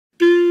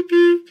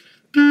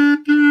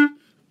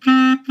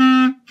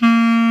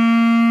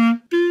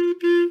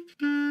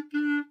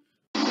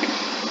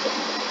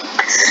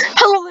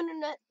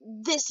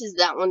this is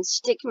That One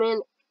Stickman,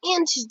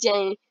 and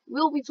today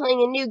we'll be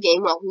playing a new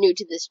game, well, new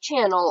to this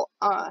channel,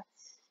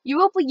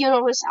 Europa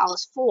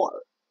Universalis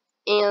 4.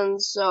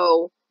 And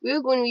so,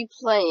 we're going to be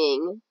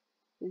playing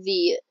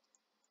the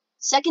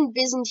Second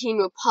Byzantine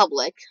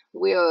Republic.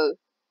 We're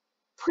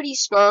pretty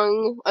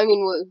strong. I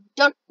mean,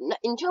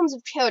 in terms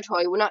of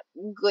territory, we're not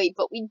great,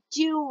 but we're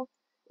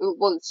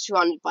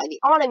surrounded by the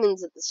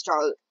Ottomans at the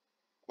start,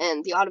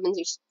 and the Ottomans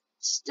are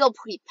still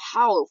pretty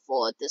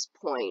powerful at this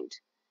point.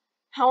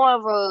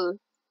 However,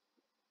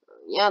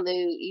 yeah, they're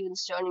even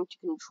starting to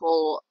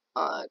control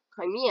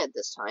Crimea at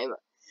this time.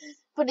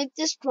 But at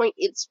this point,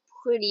 it's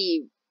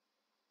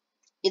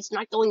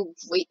not going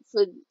great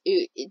for,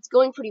 it's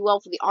going pretty well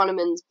for the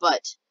Ottomans,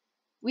 but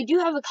we do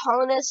have a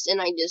colonist, and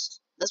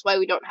that's why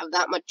we don't have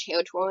that much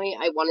territory.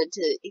 I wanted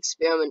to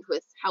experiment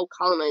with how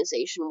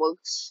colonization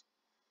works.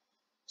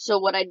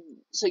 So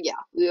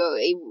yeah, we are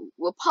a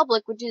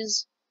republic, which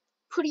is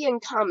pretty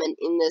uncommon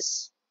in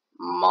this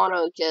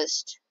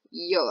monarchist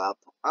Europe.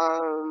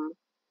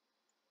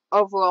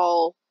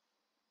 Overall,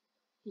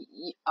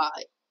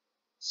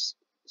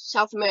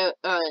 South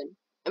America,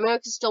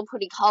 America's still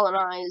pretty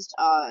colonized.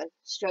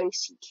 Starting to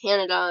see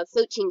Canada,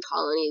 13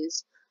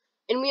 colonies,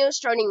 and we are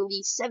starting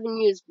the 7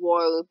 Years'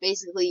 War,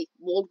 basically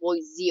World War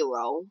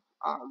Zero.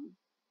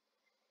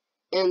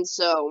 And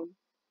so,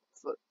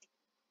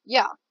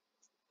 yeah.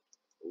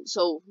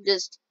 So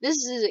this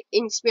is an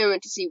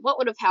experiment to see what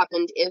would have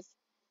happened if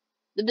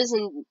the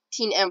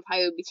Byzantine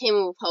Empire became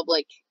a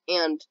republic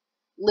and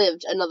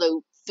lived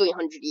another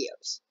 300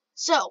 years.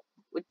 So,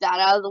 with that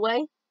out of the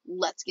way,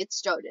 let's get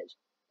started.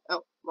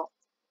 Oh, well,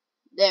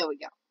 there we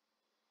go.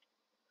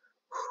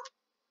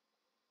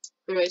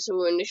 Alright, so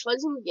we're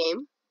initializing the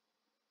game.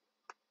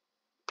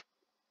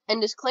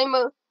 And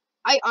disclaimer,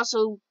 I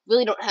also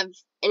really don't have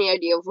any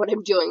idea of what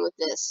I'm doing with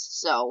this,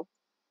 so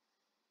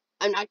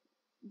I'm not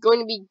going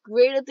to be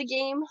great at the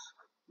game,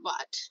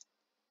 but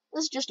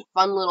this is just a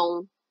fun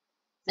little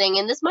thing,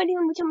 and this might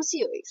even become a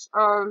series.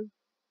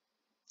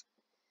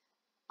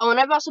 Oh, and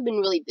I've also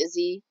been really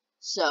busy,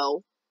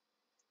 so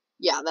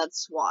yeah,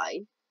 that's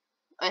why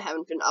I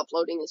haven't been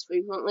uploading as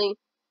frequently.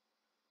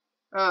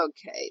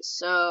 Okay,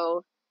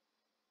 so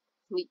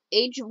the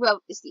age of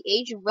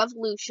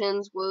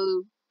revolutions.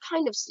 We're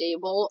kind of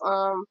stable.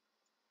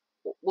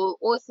 We're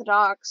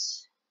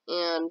Orthodox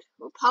and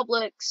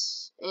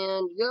republics,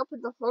 and Europe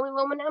is the Holy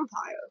Roman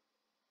Empire.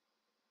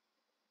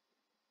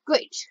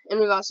 Great, and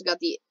we've also got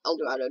the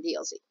Eldorado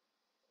DLC,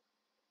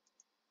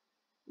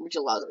 which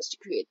allows us to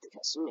create the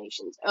custom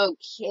nations.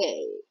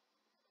 Okay,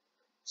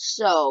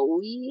 so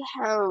we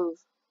have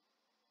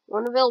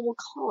one available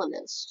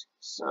colonist.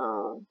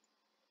 So,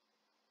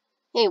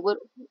 hey,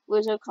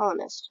 where's our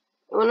colonist?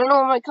 I want to know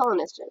where my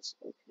colonist is.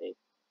 Okay.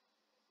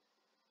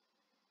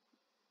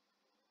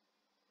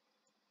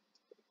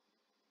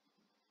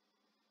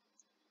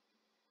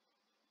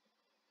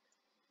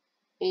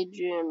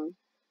 Adrian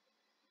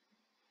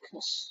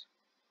Cuss.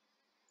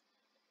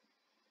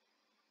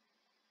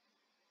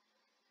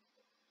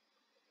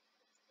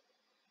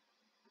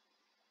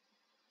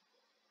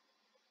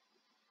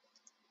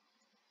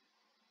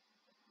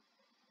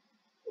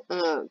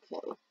 Okay.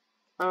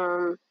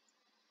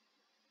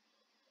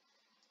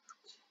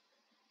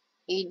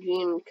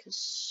 Adrian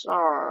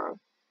Cassar.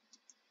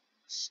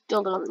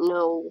 Still don't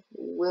know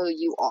where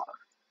you are.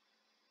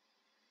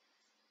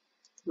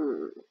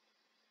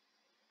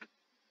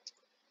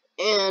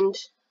 And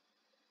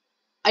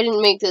I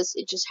didn't make this,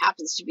 it just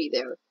happens to be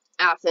there.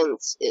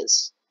 Athens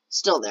is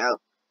still there.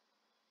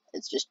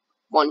 It's just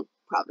one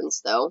province,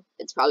 though.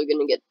 It's probably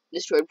going to get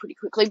destroyed pretty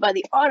quickly by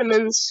the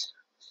Ottomans.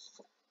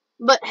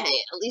 But hey,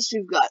 at least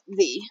we've got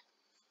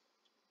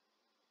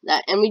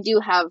that, and we do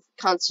have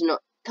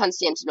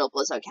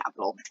Constantinople as our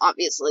capital,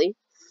 obviously.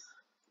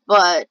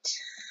 But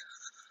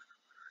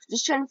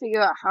just trying to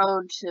figure out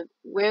how to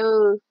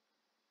where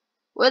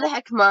the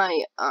heck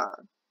my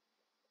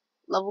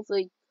level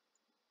 3.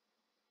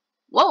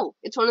 Whoa!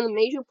 It's one of the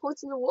major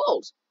ports in the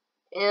world,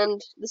 and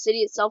the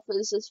city itself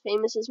is as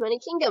famous as many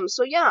kingdoms.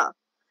 So yeah,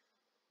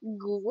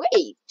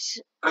 great.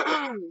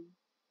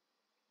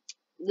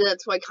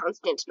 That's why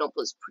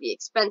Constantinople is pretty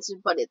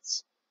expensive, but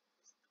it's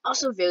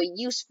also very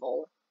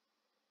useful.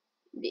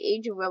 The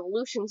Age of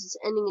Revolutions is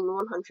ending in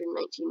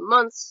 119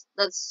 months.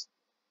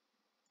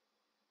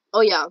 Oh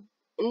yeah,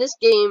 in this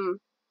game,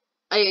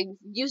 I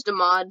used a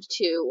mod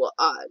to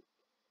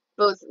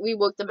both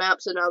rework the map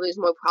so now there's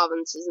more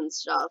provinces and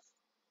stuff,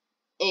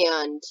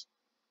 and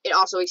it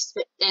also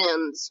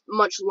extends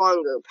much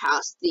longer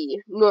past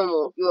the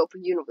normal Europa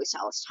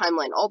Universalis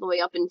timeline, all the way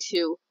up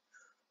into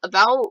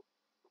about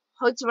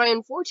Hearts of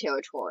Iron 4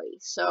 territory.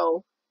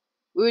 So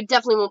we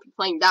definitely won't be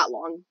playing that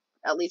long,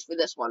 at least for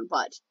this one,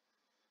 but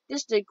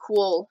just a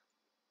cool.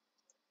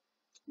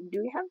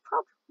 Do we have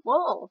prop?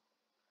 Whoa.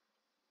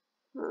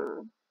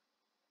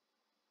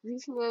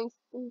 Visionary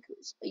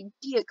thinkers.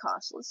 Idea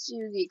cost. Let's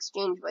do the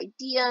exchange of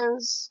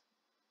ideas.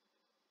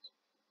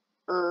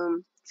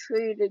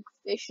 Trade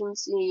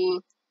efficiency.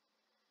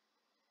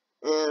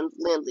 And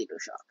land leader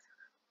shock.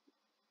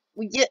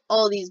 We get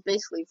all these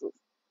basically for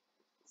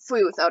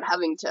free without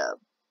having to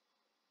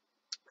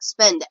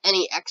spend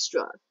any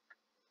extra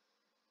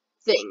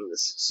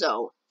things.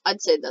 So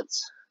I'd say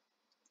that's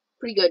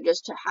pretty good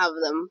just to have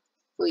them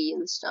free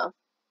and stuff.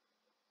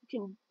 You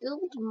can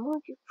build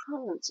market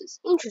provinces.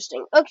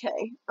 Interesting.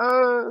 Okay.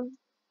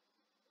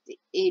 The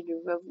Age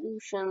of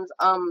Revolutions.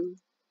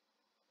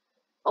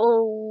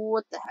 Oh,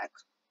 what the heck?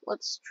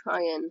 Let's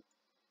try and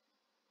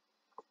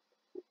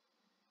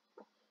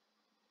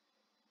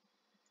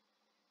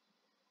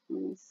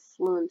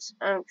influence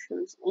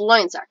actions.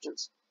 Alliance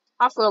actions.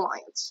 Offer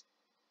alliance.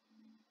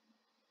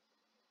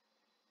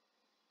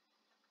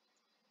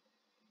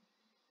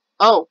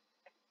 Oh,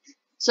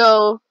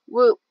 so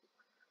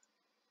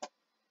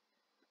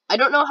I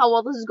don't know how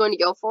well this is going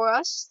to go for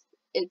us.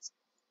 It's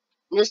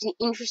just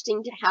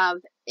interesting to have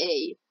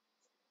a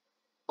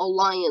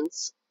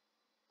alliance,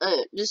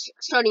 just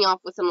starting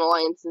off with an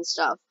alliance and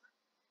stuff.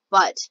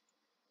 But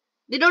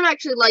they don't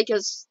actually like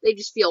us. They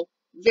just feel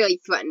very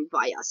threatened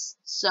by us.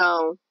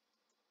 So,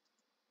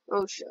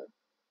 oh sure.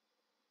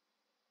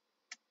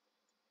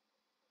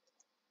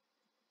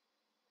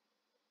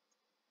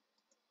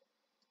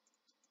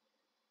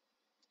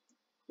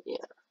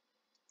 Yeah.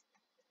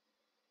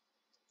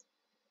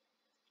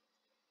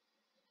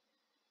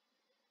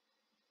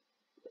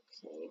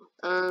 Okay.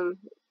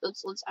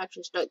 Let's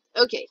actually start.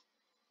 Okay.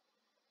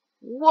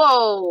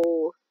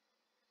 Whoa.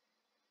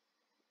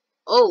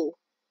 Oh,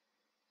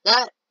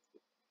 that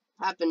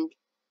happened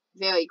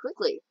very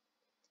quickly.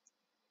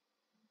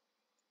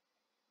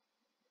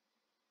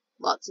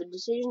 Lots of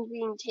decisions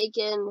being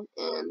taken,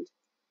 and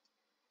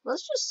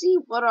let's just see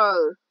what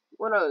our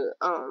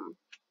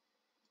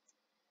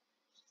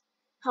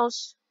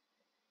house.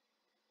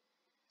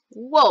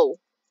 Whoa.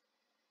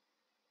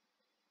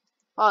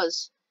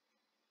 Pause.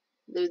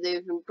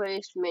 They've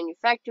embraced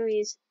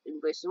manufactories,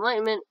 embraced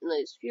enlightenment,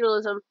 embraced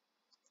feudalism.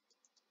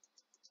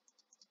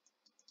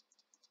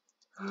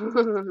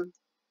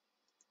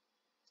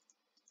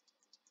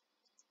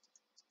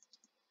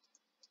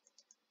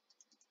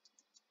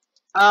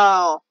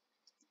 Oh,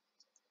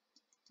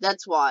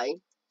 that's why.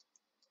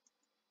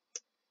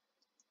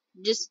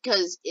 Just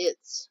because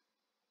it's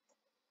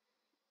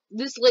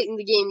this late in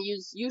the game,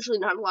 you usually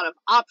not a lot of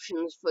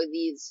options for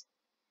these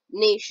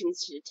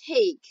nations to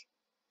take,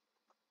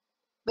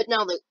 but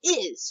now there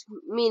is,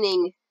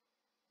 meaning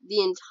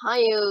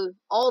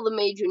all the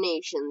major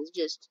nations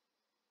just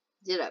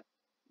did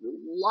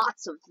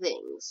lots of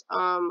things.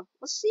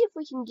 Let's see if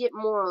we can get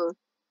more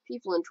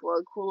people into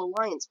our cool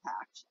alliance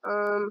pact.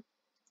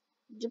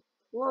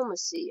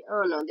 Diplomacy.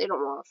 Oh no, they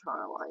don't want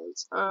our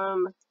alliance.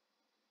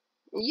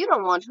 You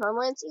don't want our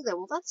alliance either.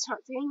 Well, that's not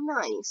very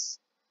nice.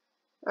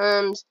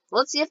 And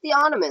let's see if the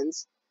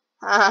Ottomans.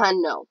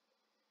 No.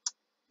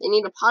 They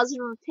need a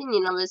positive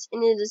opinion of us,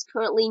 and it is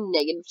currently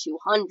negative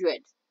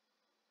 200.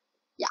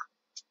 Yeah.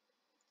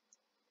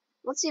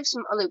 Let's see if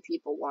some other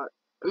people want.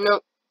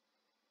 No.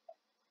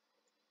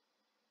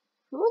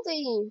 Who are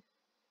they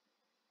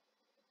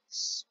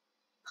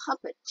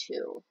puppet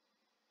to?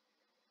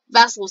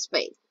 Vassal of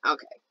Spain.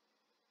 Okay.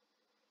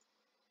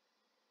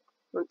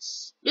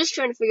 Let's just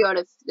trying to figure out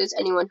if there's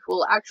anyone who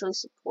will actually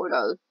support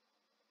our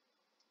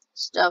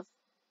stuff.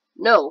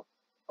 No.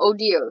 Oh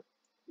dear.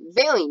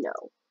 Very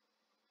no.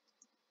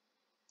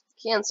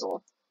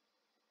 Cancel.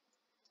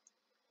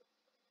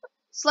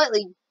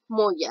 Slightly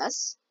more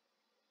yes.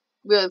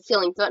 We're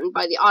feeling threatened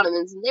by the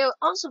Ottomans, and they're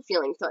also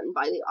feeling threatened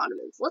by the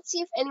Ottomans. Let's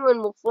see if anyone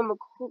will form a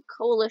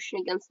coalition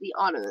against the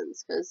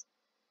Ottomans, because...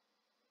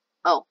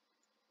 Oh.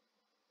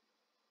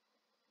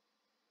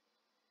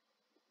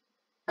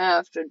 I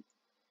have to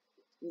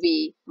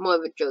be more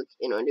of a joke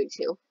in order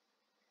to.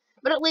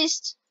 But at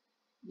least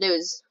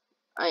there's...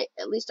 I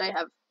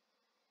have...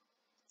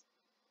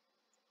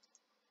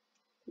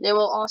 They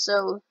will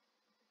also...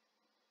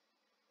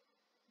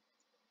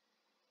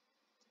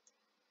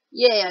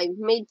 Yay, I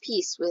made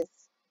peace with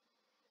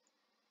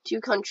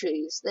two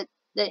countries that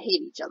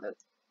hate each other.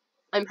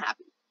 I'm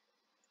happy.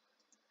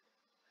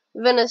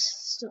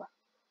 Venice...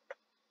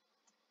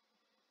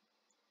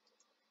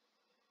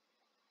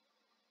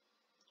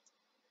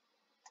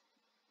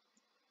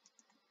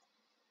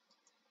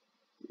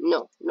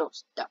 No,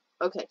 stop.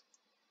 Okay.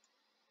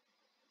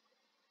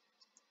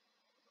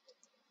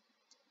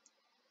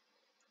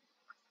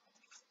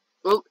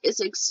 Oh, it's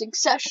a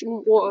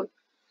succession war.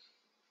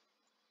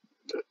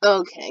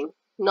 Okay.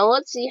 Now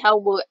let's see how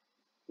we're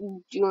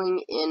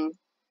doing in...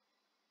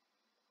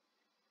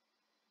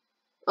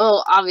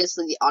 Oh,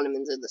 obviously the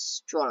Ottomans are the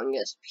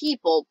strongest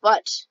people,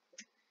 but...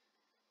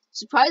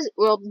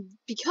 Well,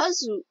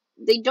 because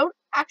they don't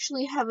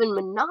actually have a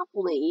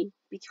monopoly,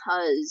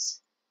 because...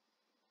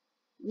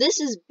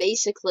 This is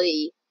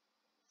basically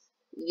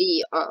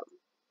the,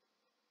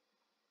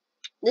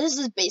 This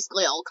is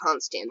basically all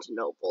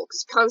Constantinople,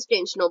 because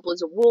Constantinople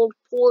is a world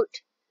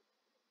port,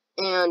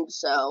 and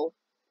so...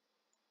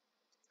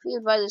 Free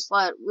advisor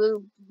slot, we're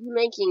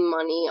making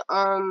money,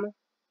 not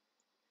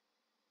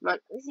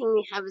everything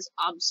we have is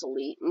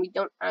obsolete, and we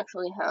don't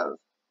actually have...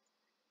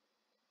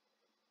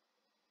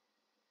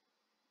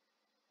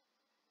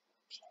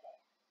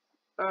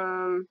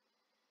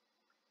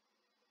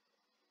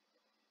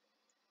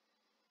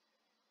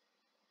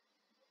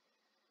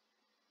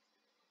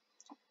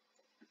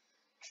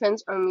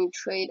 defense, army,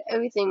 trade,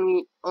 everything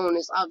we own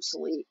is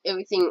obsolete.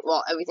 Everything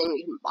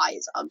we can buy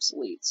is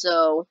obsolete.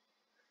 So,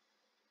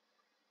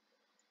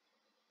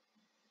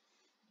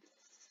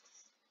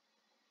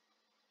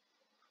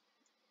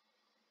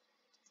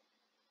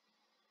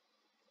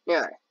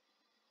 yeah.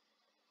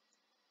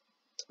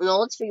 Now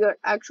let's figure out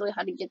actually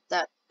how to get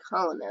that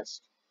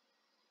colonist.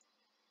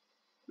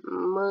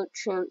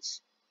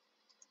 Merchants,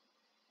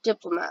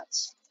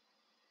 diplomats,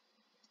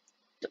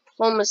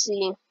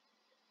 diplomacy.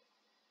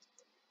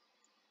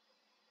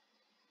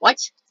 What?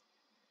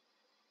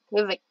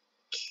 We have a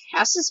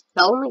Casus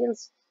Belli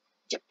against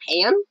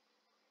Japan?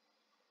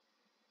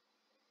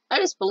 I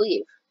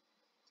disbelieve.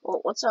 Well,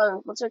 what's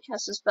our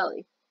Casus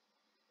Belli?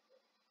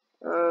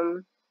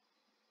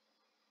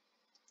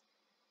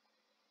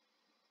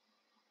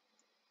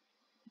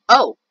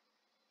 Oh,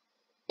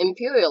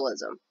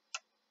 imperialism.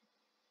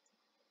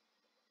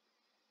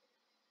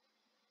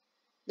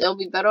 They'll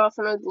be better off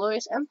in a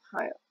glorious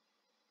empire.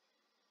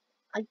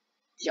 I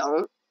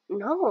don't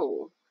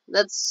know.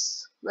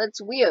 That's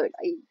weird.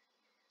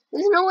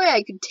 There's no way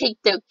I could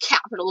take their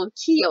capital of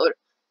Kyoto.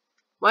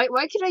 Why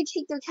could I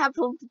take their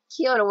capital of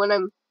Kyoto when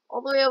I'm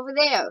all the way over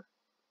there?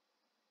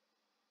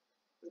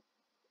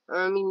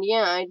 I mean,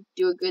 yeah, I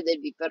do agree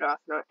they'd be better off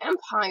in our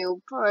empire,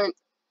 but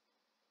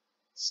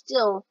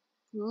still,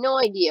 no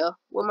idea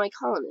where my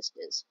colonist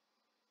is.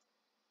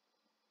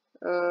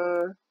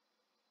 Oh.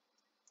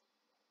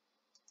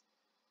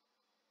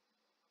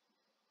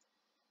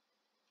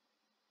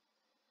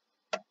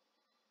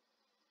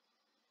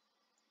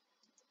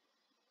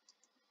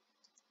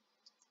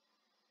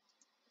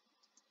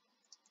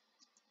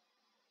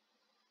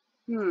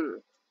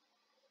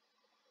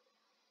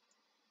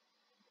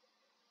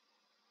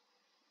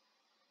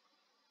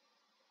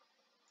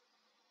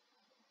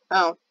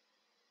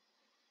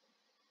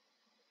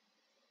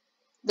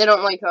 They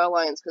don't like our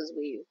alliance because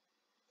we're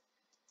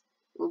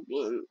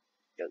being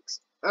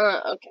jokes.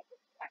 Okay.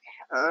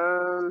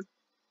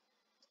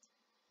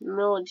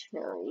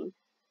 Military.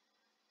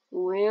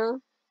 Where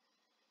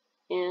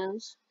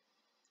is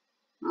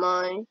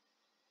my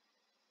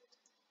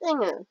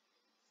thinger?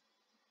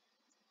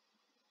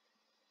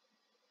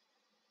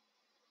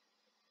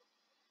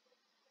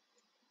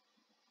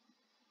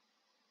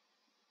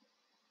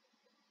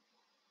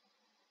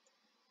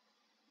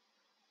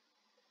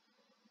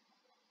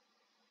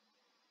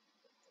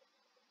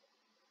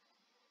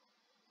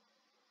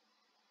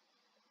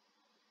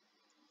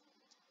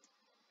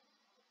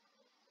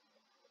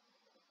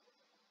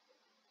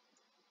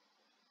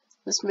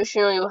 This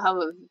missionary will have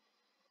a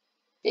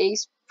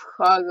base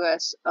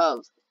progress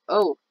of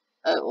 0.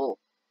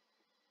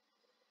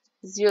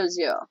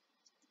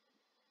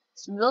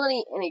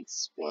 Stability and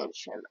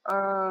expansion.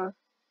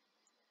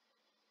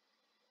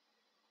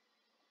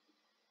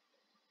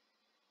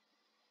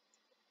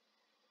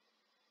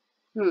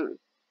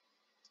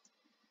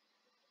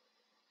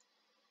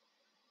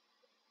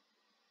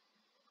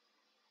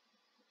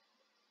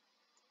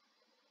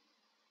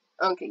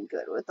 Okay,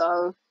 good. With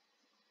all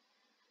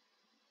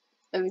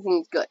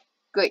everything's good.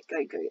 Great.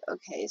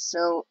 Okay,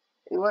 so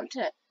we want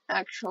to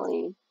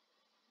actually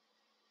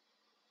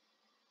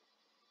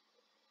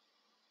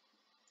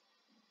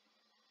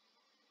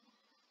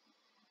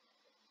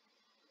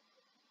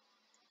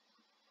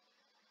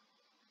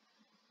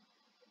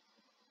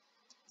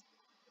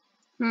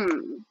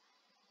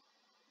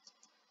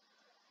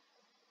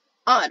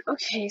odd.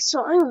 Okay,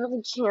 so I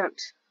really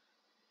can't.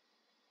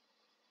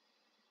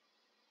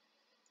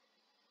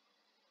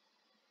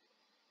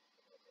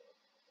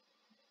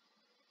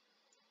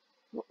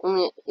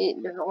 Only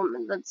 8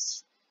 development.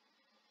 That's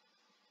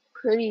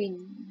pretty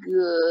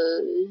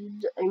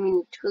good. I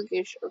mean,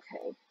 Turkish.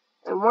 Okay.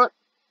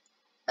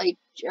 I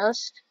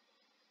just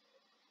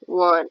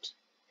want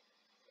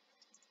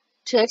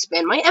to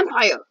expand my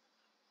empire.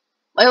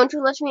 Why don't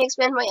you let me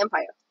expand my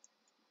empire?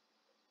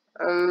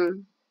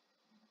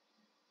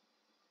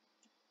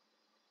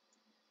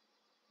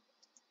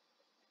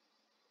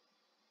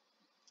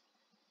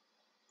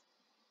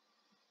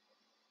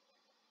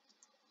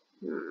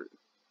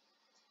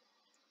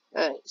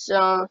 Alright,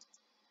 so it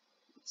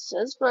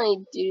says my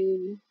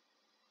dude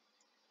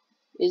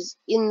is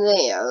in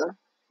there.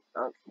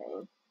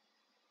 Okay.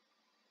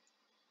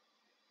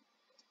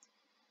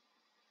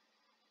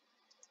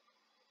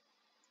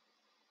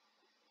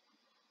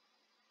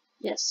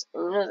 Yes, I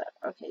know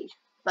that. Okay,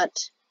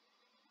 but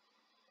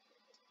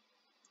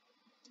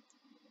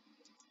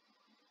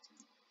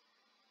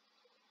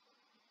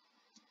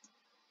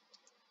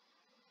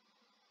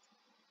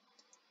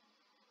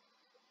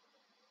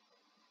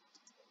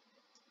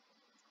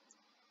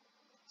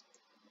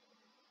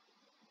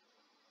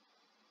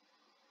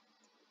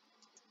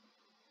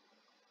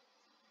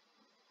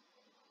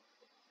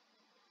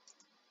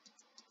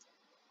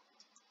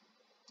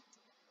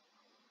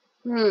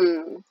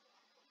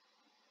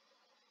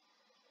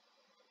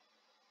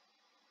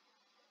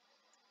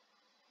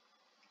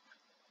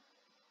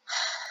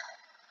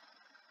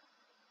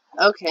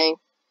okay.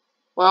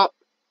 Well,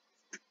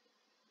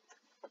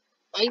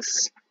 I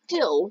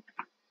still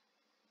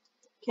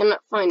cannot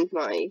find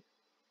my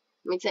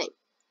Let me think.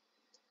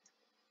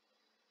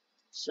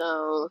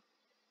 So,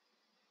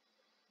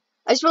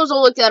 I suppose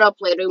I'll look that up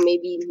later,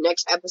 maybe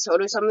next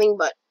episode or something,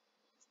 but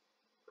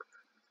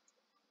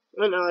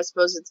I don't know, I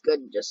suppose it's good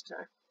just to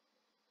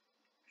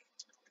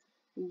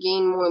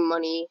gain more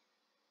money.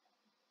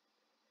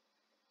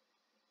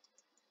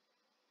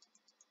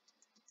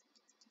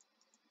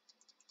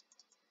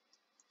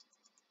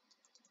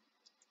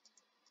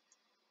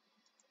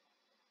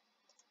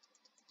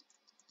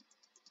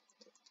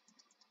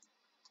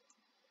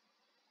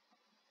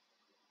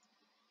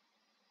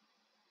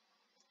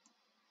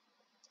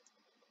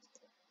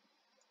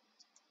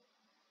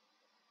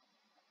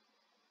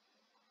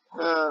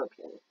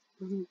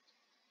 Okay.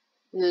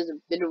 There's a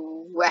bit of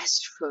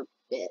rest for a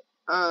bit.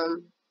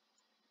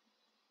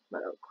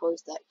 But of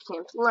course that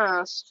can't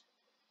last.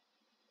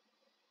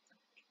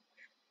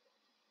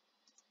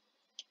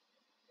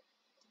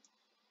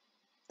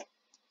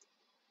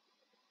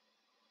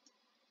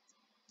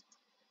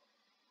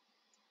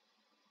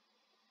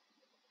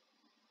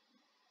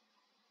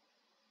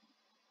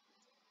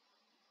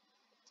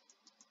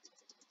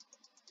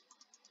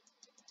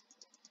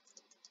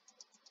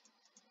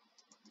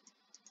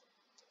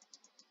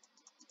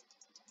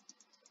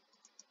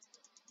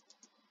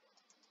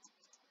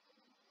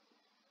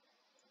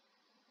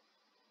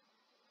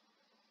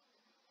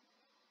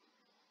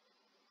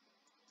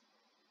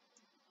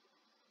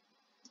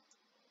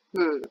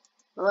 Well,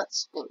 that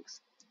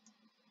stinks.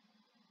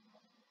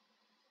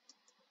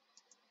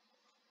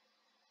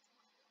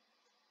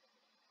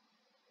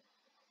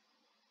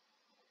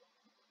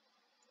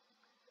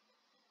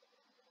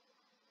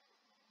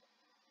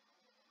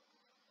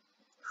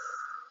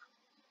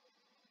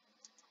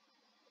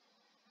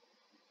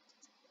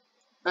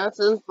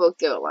 Athens broke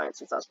their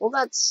alliance with us. Well,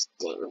 that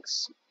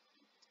stinks.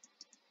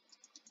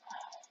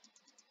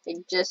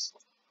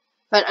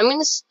 But I'm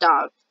gonna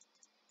stop.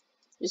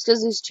 Just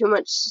because there's too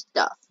much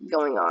stuff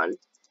going on.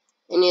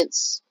 And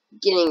it's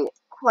getting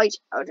quite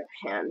out of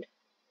hand.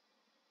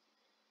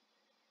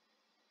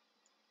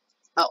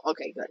 Oh,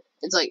 okay, good.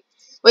 It's like,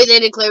 wait, they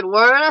declared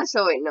war on us?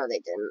 Oh, wait, no, they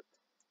didn't.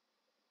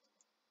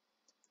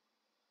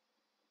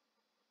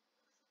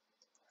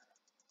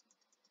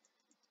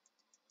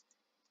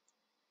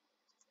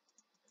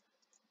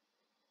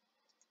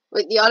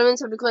 Wait, the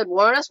Ottomans have declared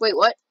war on us? Wait,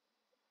 what?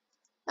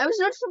 I was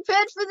not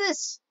prepared for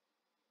this!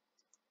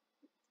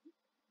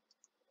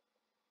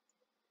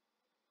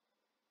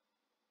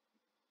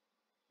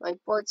 My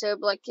ports are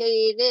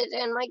blockaded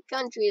and my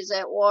country is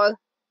at war.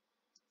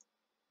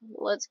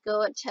 Let's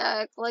go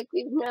attack like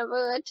we've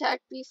never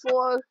attacked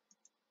before.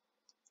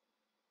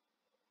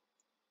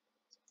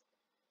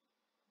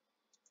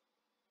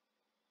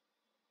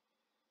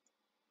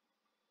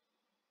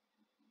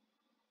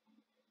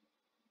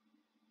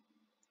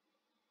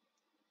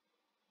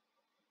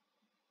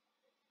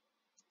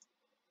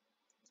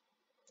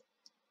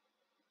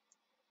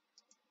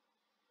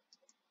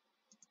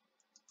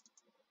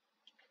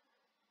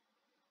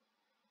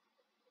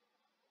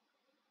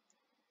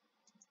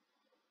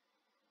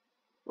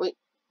 Wait,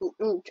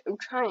 I'm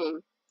trying.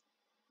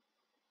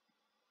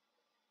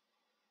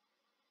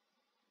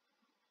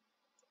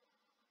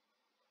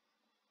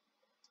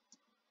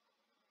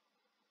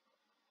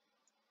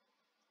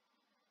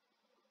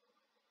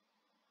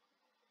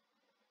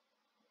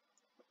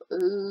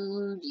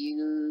 Ooh,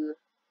 you.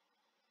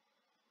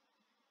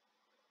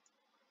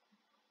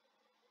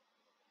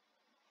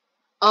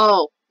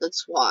 Oh,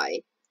 that's why.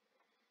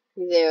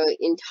 Their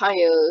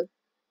entire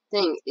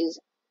thing is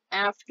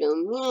after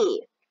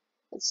me.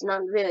 It's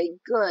not very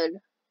good.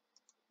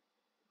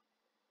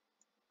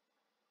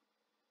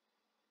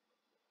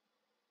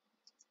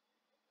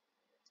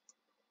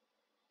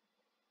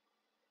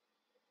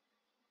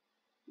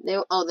 They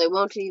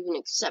won't even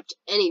accept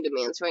any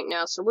demands right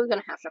now, so we're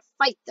gonna have to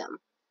fight them.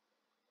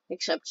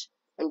 Except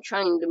I'm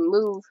trying to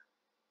move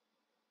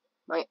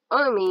my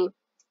army.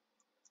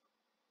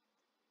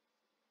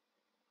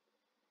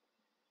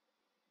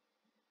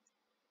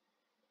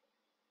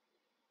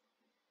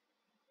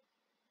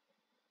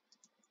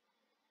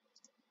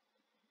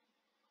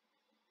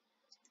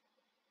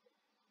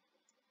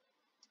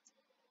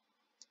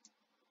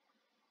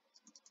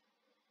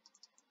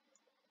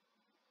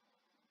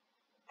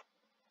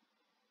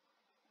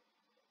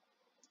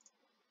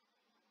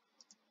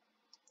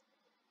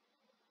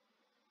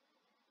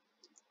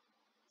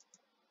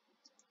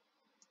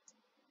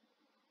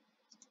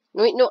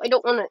 No, wait, no, I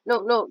don't wanna. No,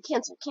 no,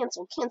 cancel,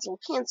 cancel, cancel,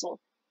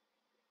 cancel.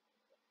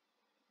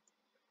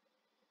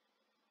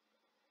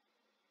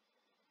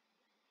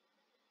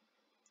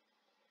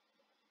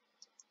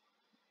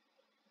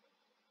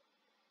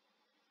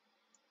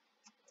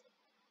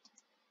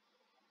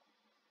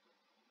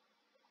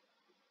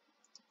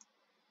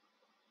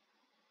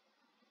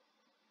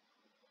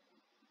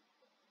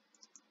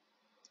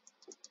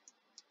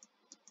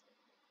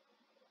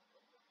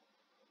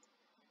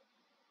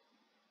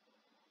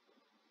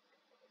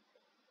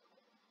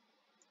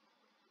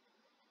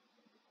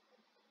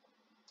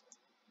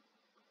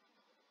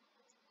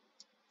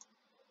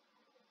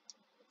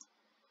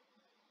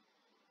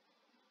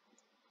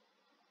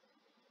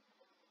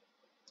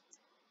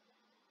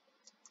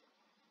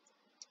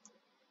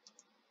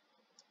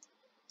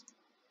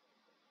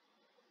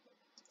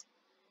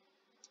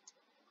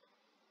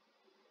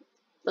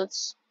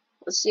 let's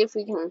see if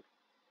we can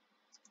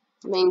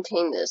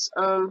maintain this.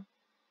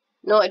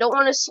 No, I don't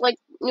want to select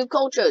new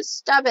cultures.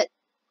 Stop it.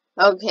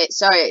 Okay,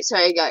 sorry,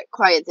 I got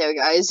quiet there,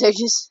 guys.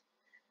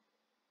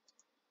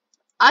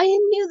 I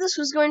knew this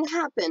was going to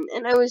happen,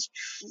 and I was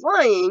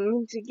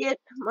trying to get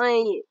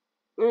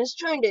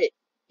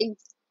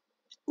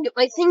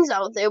my things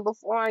out there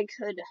before I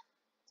could.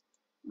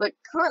 But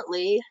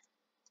currently,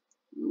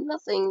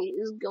 nothing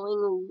is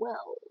going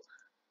well.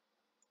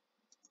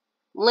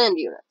 Land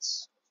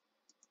units.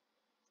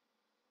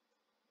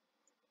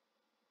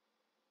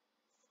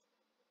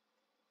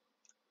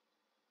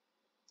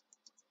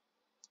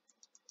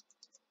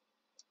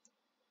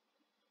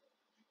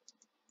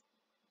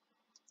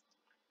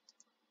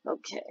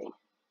 Okay.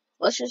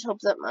 Let's just hope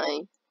that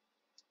my...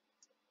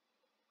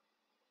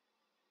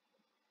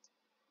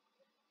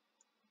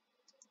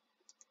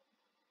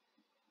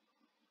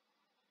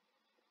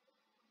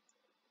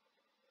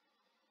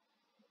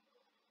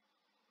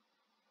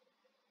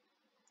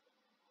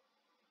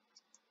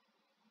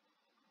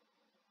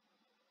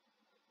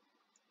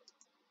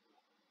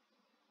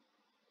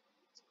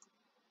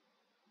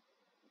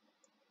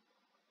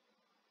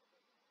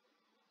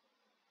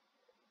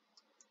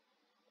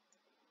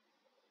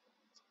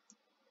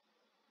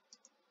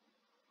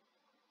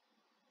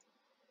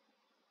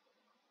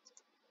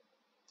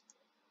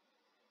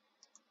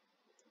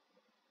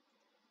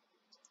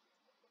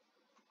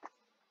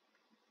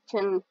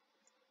 Can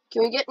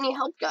we get any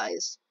help,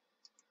 guys?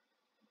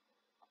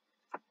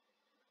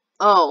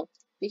 Oh,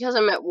 because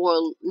I'm at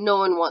war, no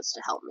one wants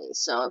to help me.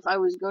 So if I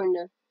was going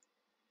to...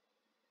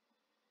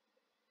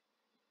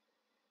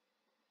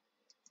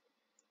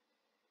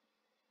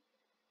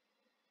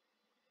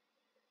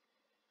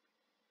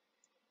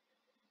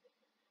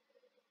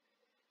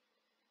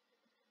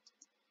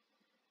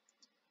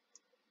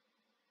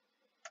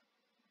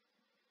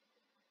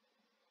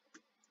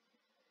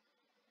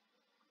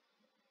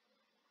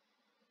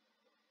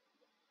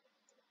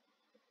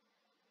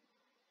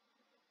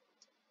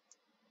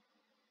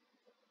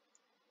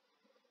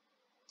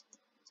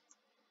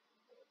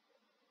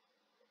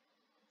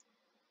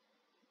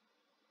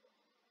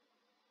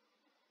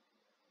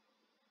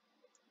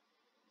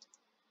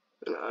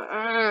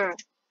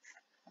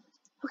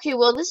 Okay,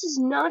 well, this is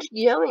not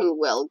going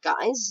well,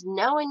 guys.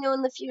 Now I know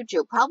in the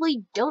future.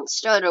 Probably don't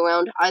start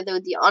around either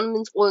the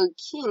Ottomans or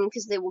King,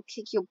 because they will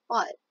kick your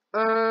butt.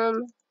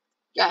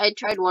 Yeah, I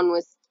tried one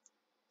with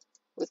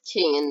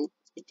King, and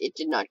it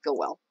did not go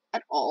well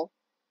at all.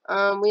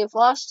 We have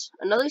lost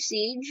another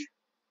siege.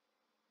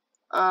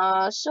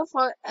 So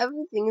far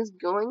everything is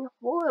going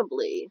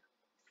horribly.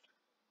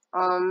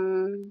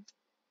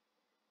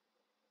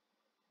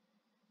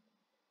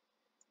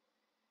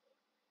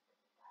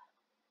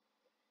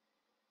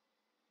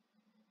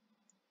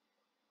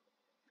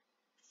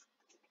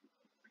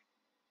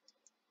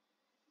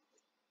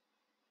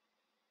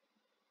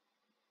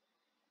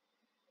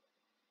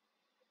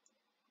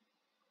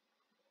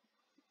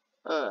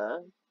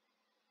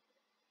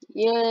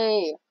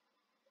 Yay.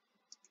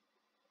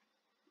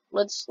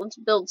 Let's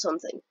build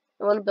something.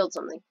 I want to build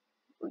something.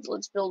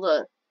 Let's build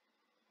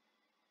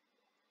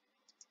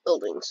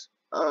buildings.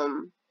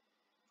 Don't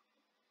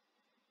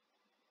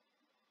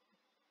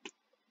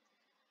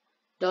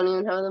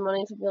even have the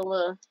money to build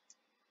a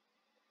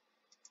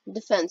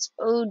defense.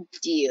 Oh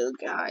dear,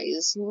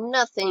 guys.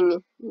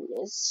 Nothing.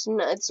 It's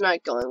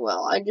not going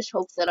well. I just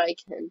hope that I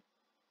can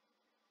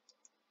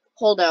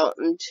hold out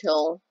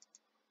until...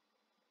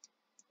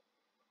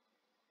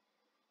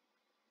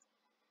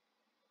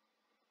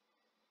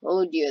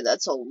 Oh dear,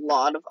 that's a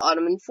lot of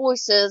Ottoman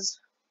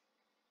forces.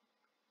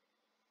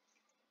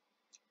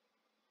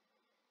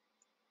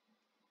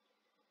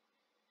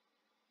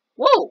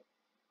 Whoa!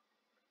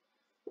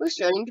 We're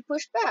starting to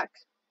push back.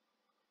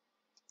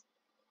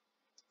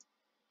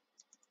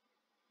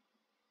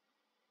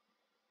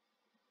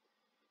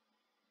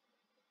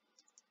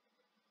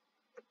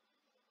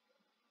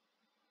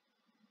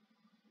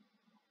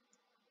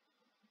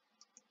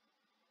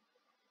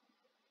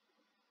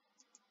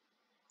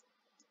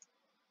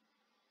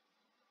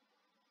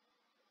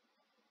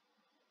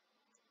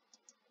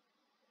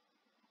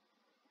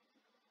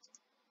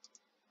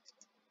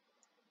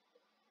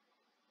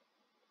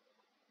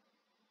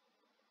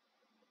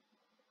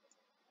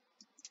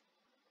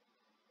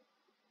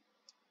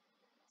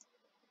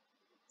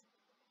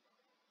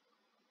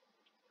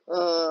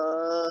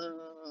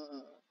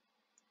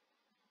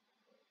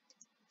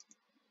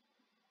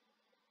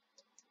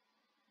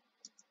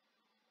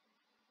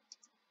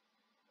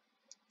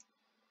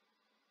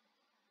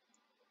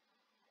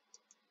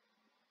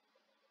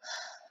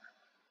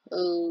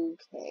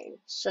 Okay,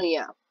 so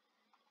yeah.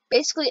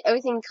 Basically,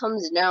 everything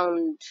comes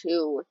down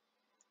to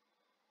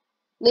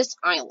this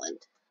island.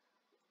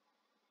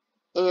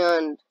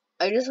 And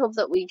I just hope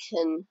that we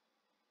can...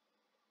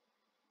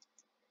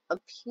 A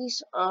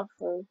peace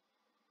offer...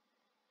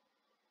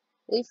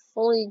 They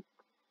fully...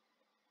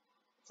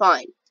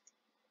 Fine.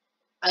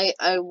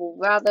 I will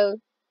rather...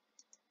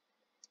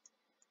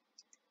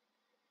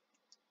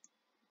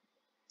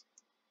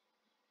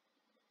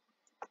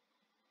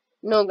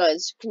 No,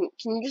 guys, can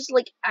you just,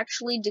 like,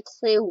 actually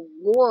declare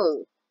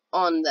war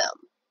on them?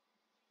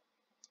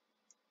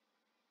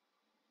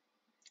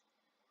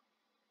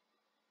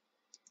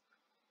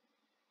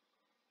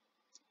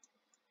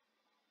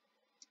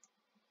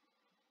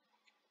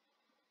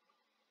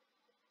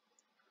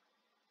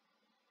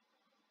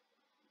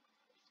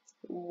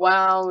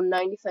 Wow,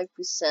 95%.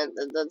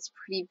 That's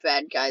pretty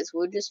bad, guys.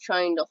 We're just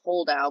trying to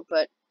hold out,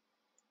 but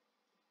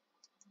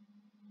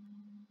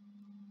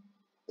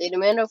they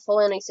demand our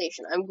full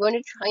annexation. I'm going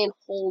to try and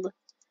hold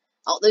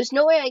out. There's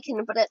no way I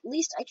can, but at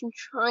least I can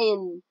try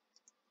and...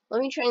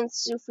 Let me try and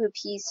sue for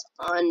peace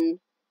on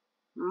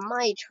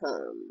my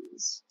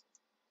terms.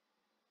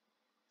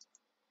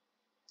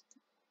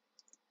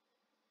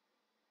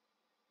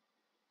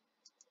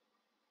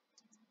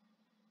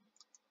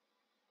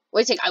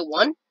 Wait a sec, I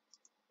won?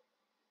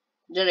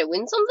 Did I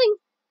win something?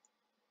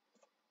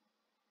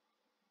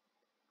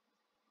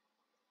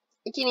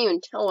 I can't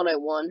even tell what I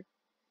won.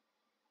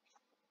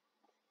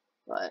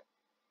 But...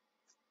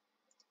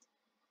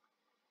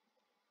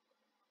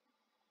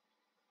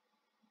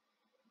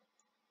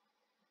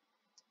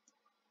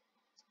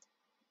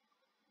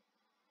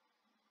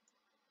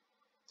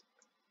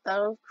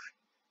 Battle...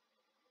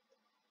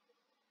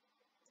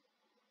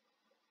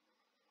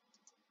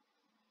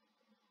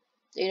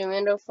 They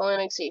demand our full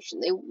annexation.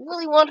 They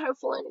really want our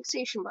full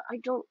annexation, but I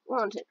don't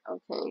want it.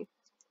 Okay.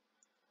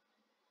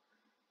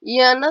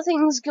 Yeah,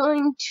 nothing's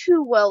going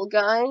too well,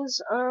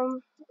 guys.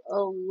 A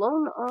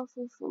loan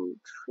offer from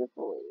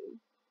Tripoli.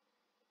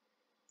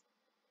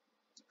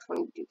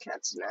 20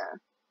 ducats, nah.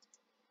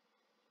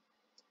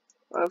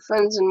 Our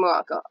friends in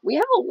Morocco. We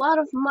have a lot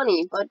of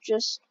money, but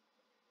just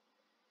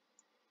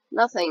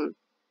nothing.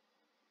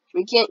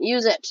 We can't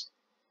use it.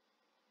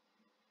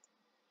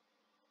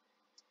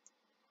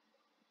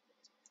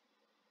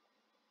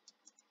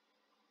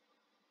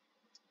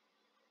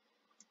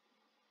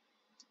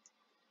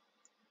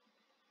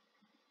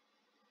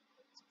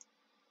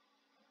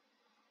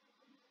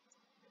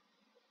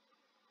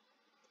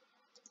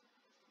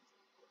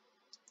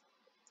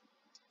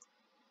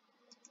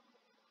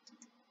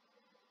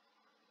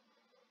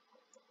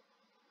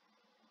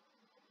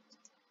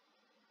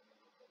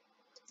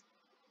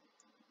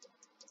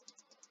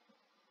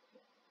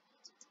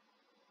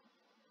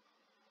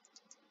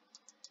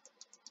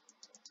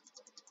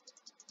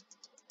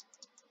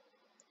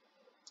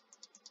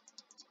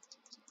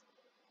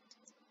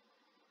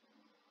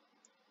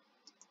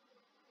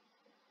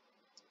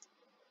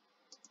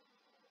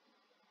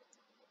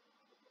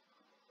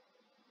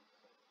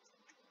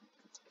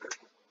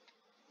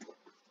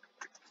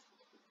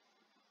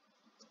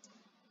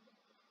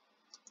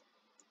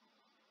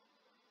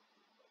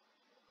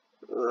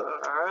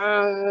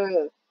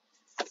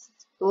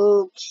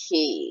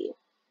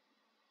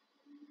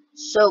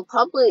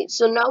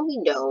 So now we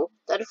know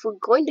that if we're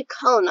going to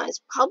colonize,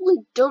 probably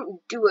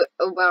don't do it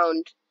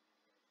around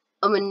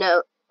a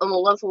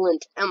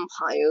malevolent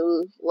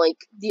empire like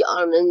the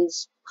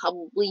Ottomans,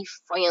 probably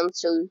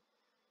France or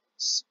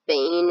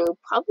Spain, or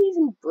probably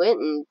even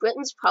Britain.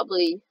 Britain's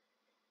probably,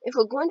 if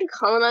we're going to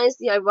colonize,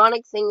 the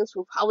ironic thing is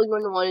we're probably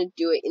going to want to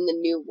do it in the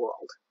New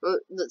World.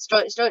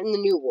 Start in the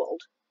New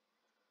World.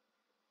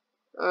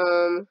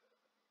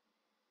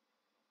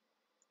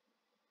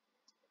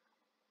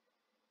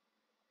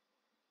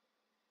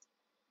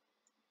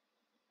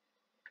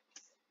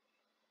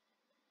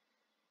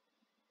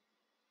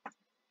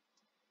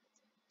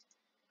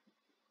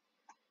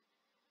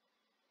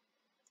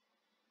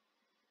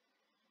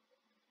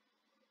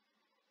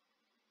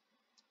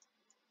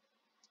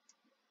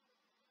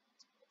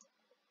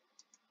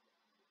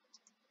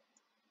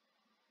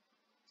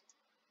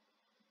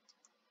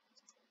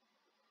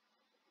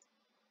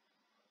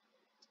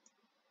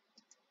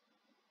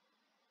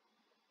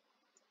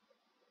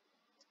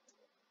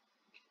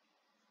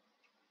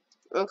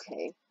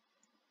 Okay.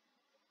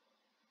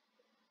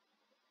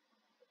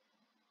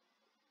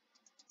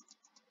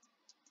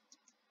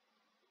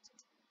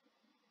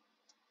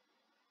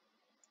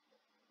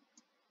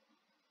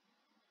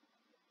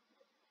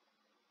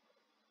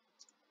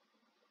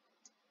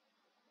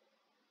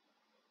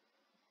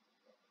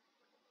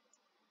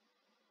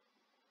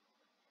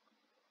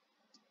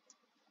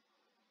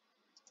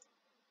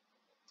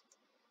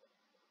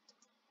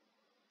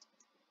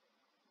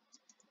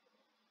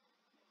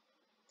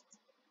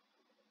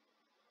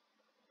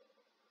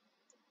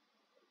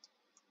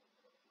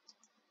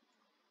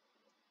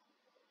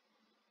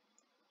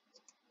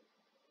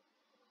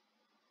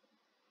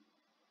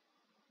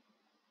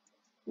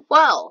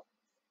 Well,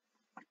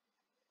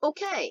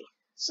 okay.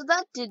 So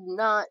that did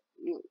not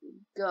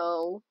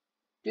go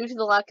due to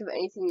the lack of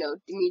anything. No,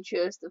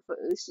 Demetrius the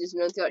First is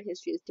known throughout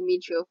history as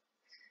Demetrius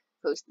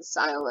the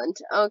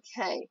Silent.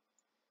 Okay.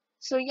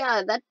 So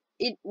yeah,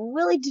 it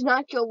really did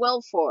not go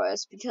well for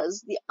us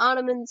because the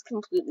Ottomans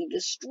completely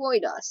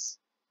destroyed us.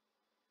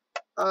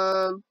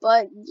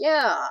 But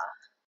yeah.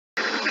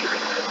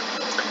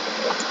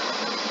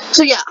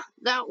 So yeah,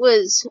 that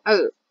was.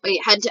 Oh, I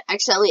had to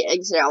accidentally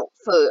exit out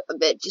for a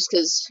bit just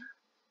because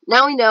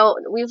now we know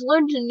we've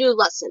learned a new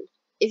lesson.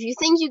 if you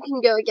think you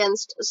can go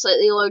against a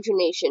slightly larger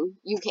nation,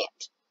 you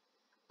can't.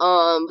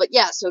 But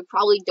yeah, so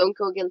probably don't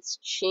go against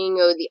Qing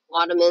or the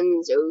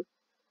Ottomans, or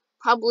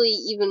probably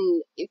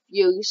even if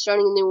you're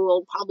starting in the New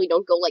World, probably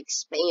don't go like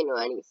Spain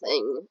or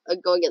anything.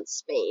 Go against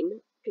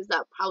Spain, because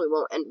that probably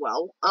won't end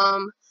well.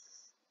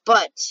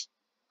 But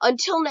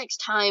until next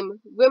time,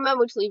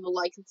 remember to leave a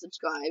like and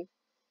subscribe.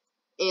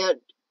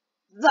 And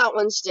that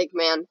one,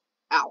 Stickman,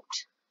 out.